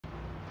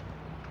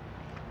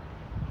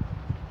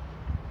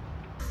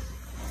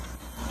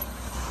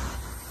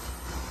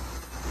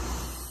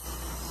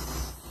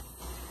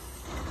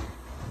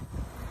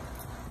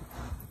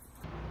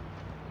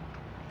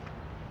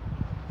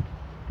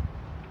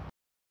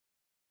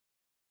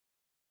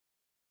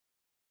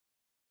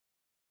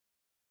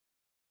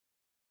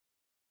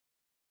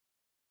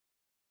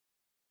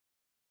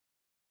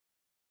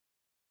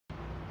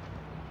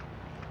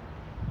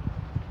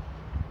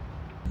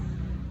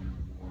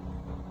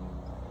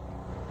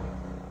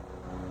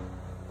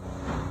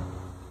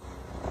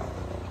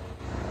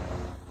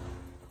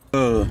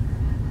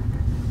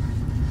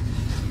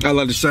I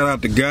like to shout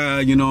out the guy,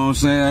 you know what I'm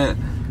saying?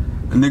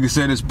 The nigga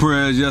said his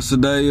prayers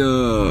yesterday,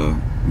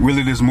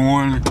 really this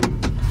morning.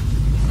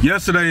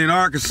 Yesterday in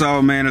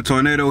Arkansas, man, a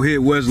tornado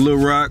hit West Little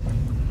Rock.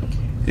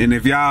 And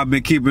if y'all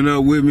been keeping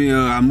up with me,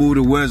 I moved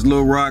to West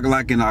Little Rock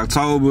like in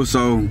October,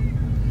 so,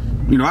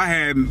 you know, I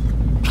had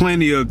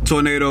plenty of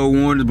tornado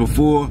warnings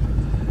before.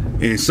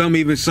 And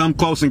some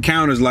close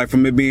encounters, like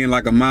from it being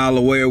like a mile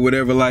away or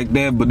whatever like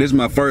that. But this is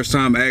my first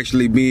time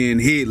actually being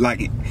hit,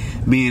 like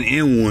being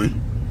in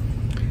one.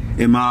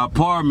 In my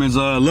apartments,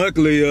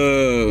 luckily,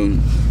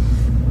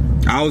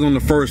 I was on the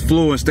first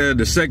floor instead of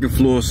the second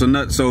floor, so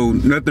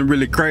nothing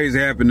really crazy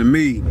happened to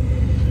me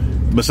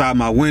beside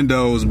my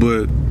windows.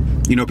 But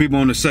you know, people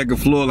on the second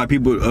floor, like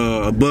people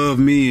above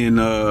me and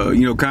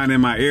you know, kind of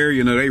in my area,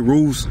 you know, they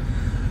roofs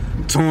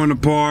torn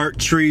apart,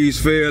 trees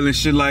fell and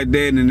shit like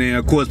that. And then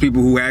of course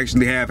people who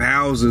actually have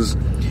houses,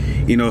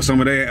 you know,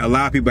 a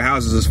lot of people's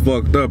houses is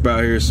fucked up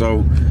out here.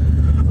 So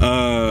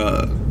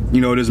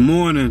you know, this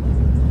morning,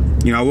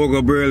 you know, I woke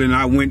up early and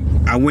I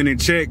went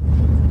and checked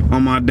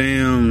on my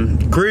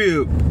damn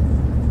crib,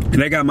 and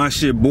they got my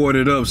shit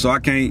boarded up, so I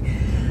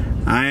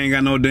ain't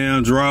got no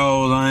damn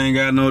drawers, I ain't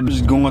got no,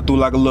 just going through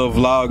like a little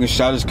vlog and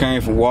shit. I just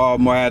came from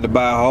Walmart, I had to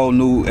buy a whole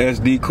new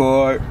SD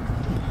card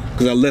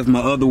because I left my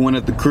other one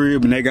at the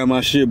crib and they got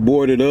my shit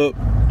boarded up.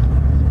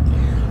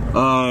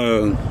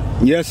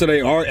 Yesterday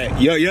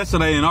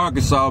in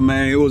Arkansas,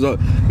 man, it was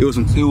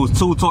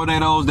two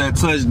tornadoes that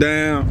touched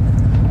down.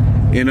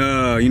 And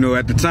you know,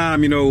 at the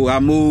time, you know,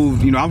 I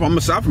moved, you know, I'm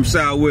from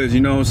Southwest,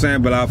 you know what I'm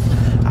saying, but I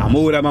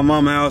moved out my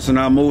mama's house and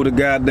I moved to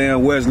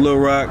goddamn West Little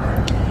Rock.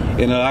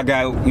 And I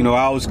got, you know,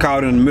 I was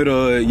caught in the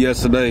middle of it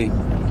yesterday,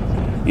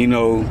 you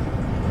know,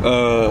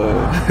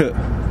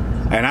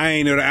 and I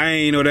ain't know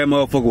that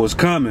motherfucker was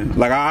coming.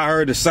 Like, I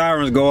heard the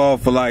sirens go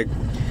off for like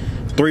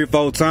 3 or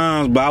 4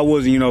 times, but I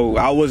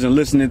wasn't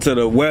listening to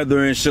the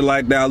weather and shit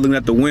like that. I was looking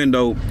at the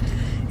window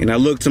and I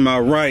looked to my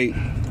right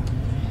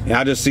and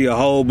I just see a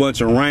whole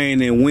bunch of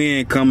rain and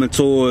wind coming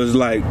towards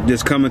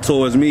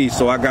me.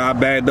 So I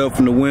backed up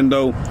from the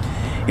window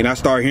and I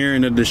start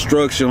hearing the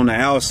destruction on the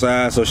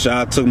outside. So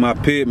I took my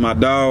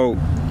dog,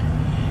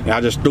 and I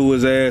just threw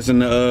his ass in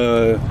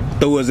the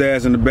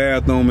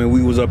bathroom, and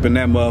we was up in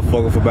that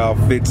motherfucker for about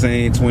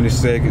 15-20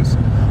 seconds,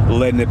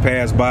 letting it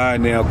pass by.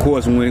 And then of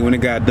course when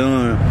it got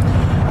done,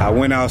 I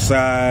went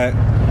outside.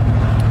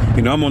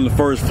 You know, I'm on the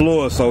first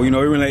floor, so you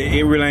know, it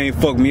really ain't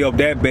fucked me up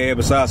that bad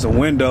besides some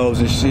windows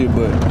and shit.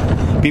 But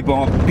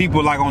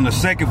people like on the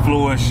second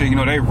floor and shit, you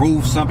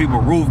know, some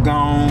people roof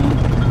gone.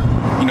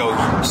 You know,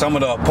 some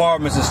of the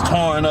apartments is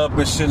torn up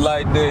and shit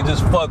like that,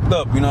 just fucked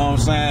up, you know what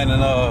I'm saying?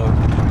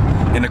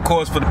 And of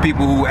course for the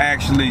people who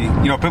actually,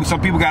 you know,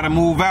 some people gotta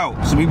move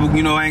out. Some people,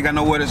 you know, ain't got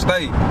nowhere to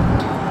stay.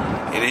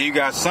 And then you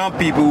got some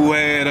people who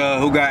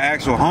got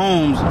actual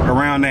homes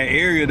around that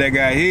area that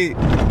got hit.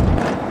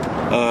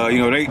 You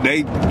know,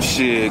 they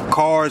shit,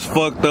 cars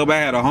fucked up. I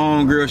had a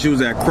homegirl, she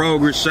was at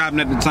Kroger shopping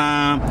at the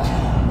time.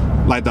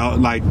 Like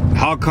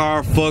her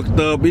car fucked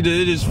up. It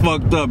just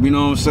fucked up, you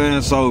know what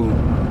I'm saying? So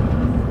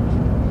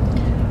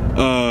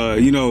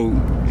you know,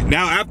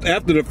 now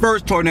after the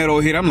first tornado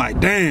hit, I'm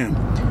like, damn.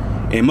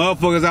 And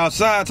motherfuckers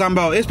outside talking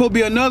about, it's supposed to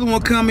be another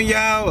one coming,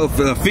 y'all,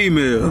 a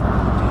female.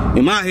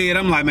 In my head,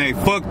 I'm like, man,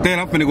 fuck that,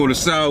 I'm finna go to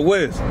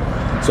Southwest.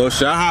 So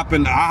shit, I hop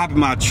in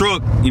my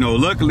truck. You know,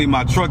 luckily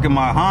my truck and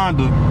my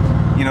Honda,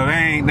 you know, they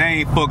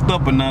ain't fucked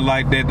up or nothing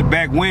like that. The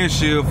back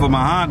windshield for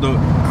my Honda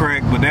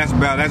cracked, but that's as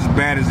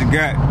bad as it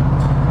got.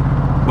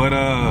 But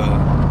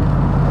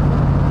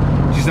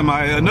she said,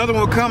 another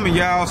one coming,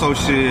 y'all. So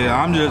shit,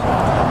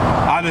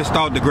 I just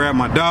started to grab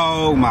my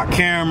dog, my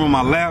camera,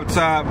 my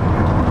laptop,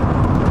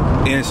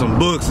 and some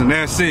books, and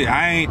that's it.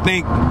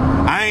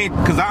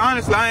 Cause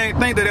honestly, I ain't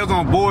think that they was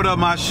gonna board up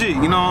my shit,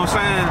 you know what I'm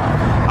saying?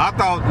 I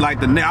thought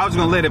like I was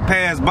gonna let it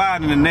pass by,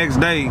 and the next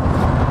day,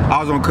 I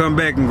was gonna come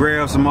back and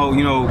grab some more,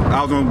 you know,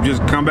 I was gonna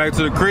just come back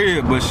to the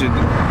crib, but shit,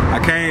 I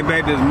came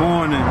back this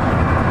morning,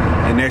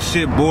 and that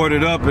shit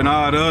boarded up and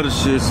all the other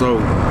shit, so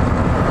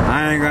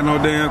I ain't got no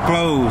damn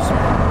clothes.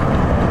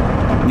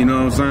 You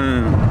know what I'm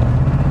saying?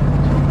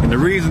 And the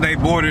reason they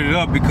boarded it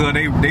up because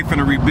they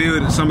finna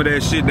rebuild some of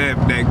that shit that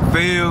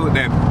failed,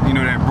 that, you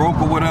know, that broke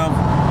or whatever.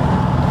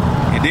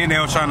 And then they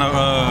were trying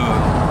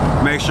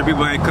to make sure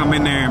people ain't come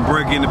in there and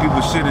break into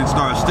people's shit and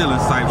start stealing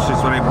type shit,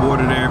 so they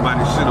boarded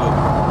everybody's shit up.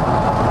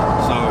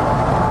 So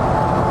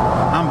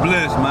I'm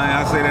blessed, man.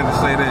 I say that to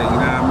say that, you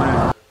know what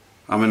I mean?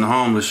 I'm in the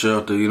homeless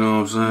shelter, you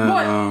know what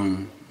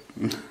I'm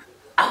saying?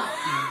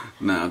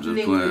 Nah, I'm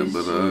just playing,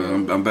 but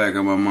I'm back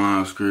at my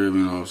mom's crib,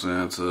 you know what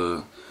I'm saying,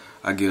 till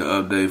I get an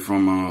update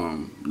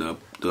from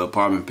the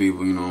apartment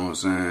people, you know what I'm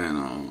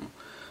saying.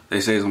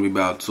 They say it's gonna be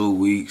about 2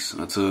 weeks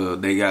until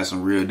they got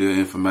some real deal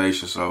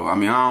information. So I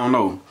mean, I don't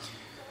know.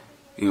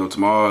 You know,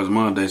 tomorrow is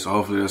Monday, so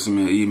hopefully they'll send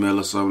me an email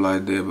or something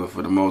like that. But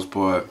for the most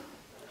part,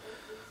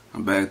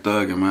 I'm back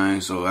thugging,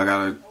 man. So I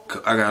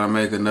gotta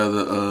make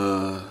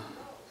another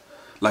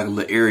like a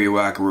little area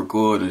where I can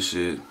record and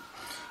shit.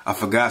 I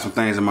forgot some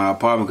things in my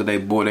apartment because they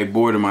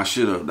boarded my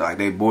shit up. Like,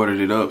 they boarded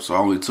it up, so I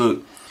only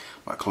took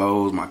my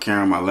clothes, my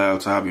camera, my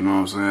laptop, you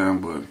know what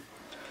I'm saying? But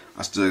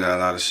I still got a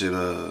lot of shit.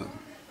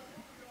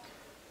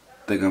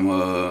 Think I'm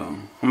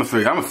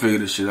gonna figure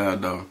this shit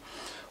out though.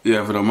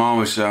 Yeah, for the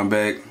moment, shit, I'm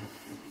back.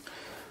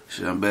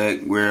 Shit, I'm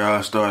back where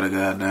I started,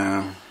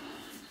 goddamn.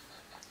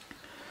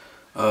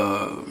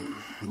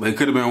 But it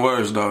could have been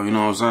worse though, you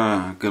know what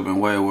I'm saying? It could have been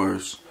way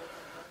worse.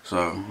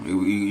 So,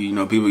 you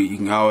know, people, you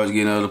can always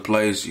get another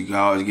place, you can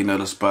always get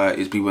another spot.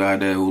 It's people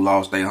out there who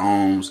lost their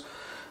homes.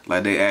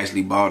 Like, they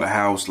actually bought a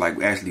house,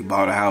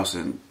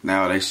 and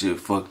now they shit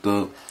fucked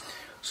up.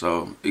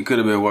 So, it could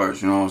have been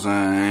worse, you know what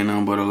I'm saying? Ain't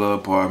nothing but a little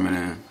apartment,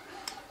 and,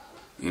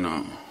 you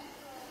know,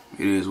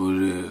 it is what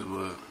it is,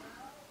 but,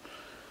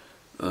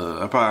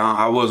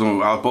 I was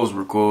supposed to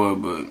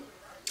record, but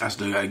I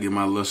still gotta get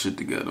my little shit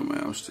together,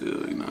 man. I'm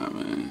still, you know what I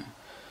mean?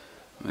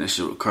 Man, that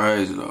shit was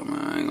crazy, though, man.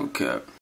 I ain't gonna cap.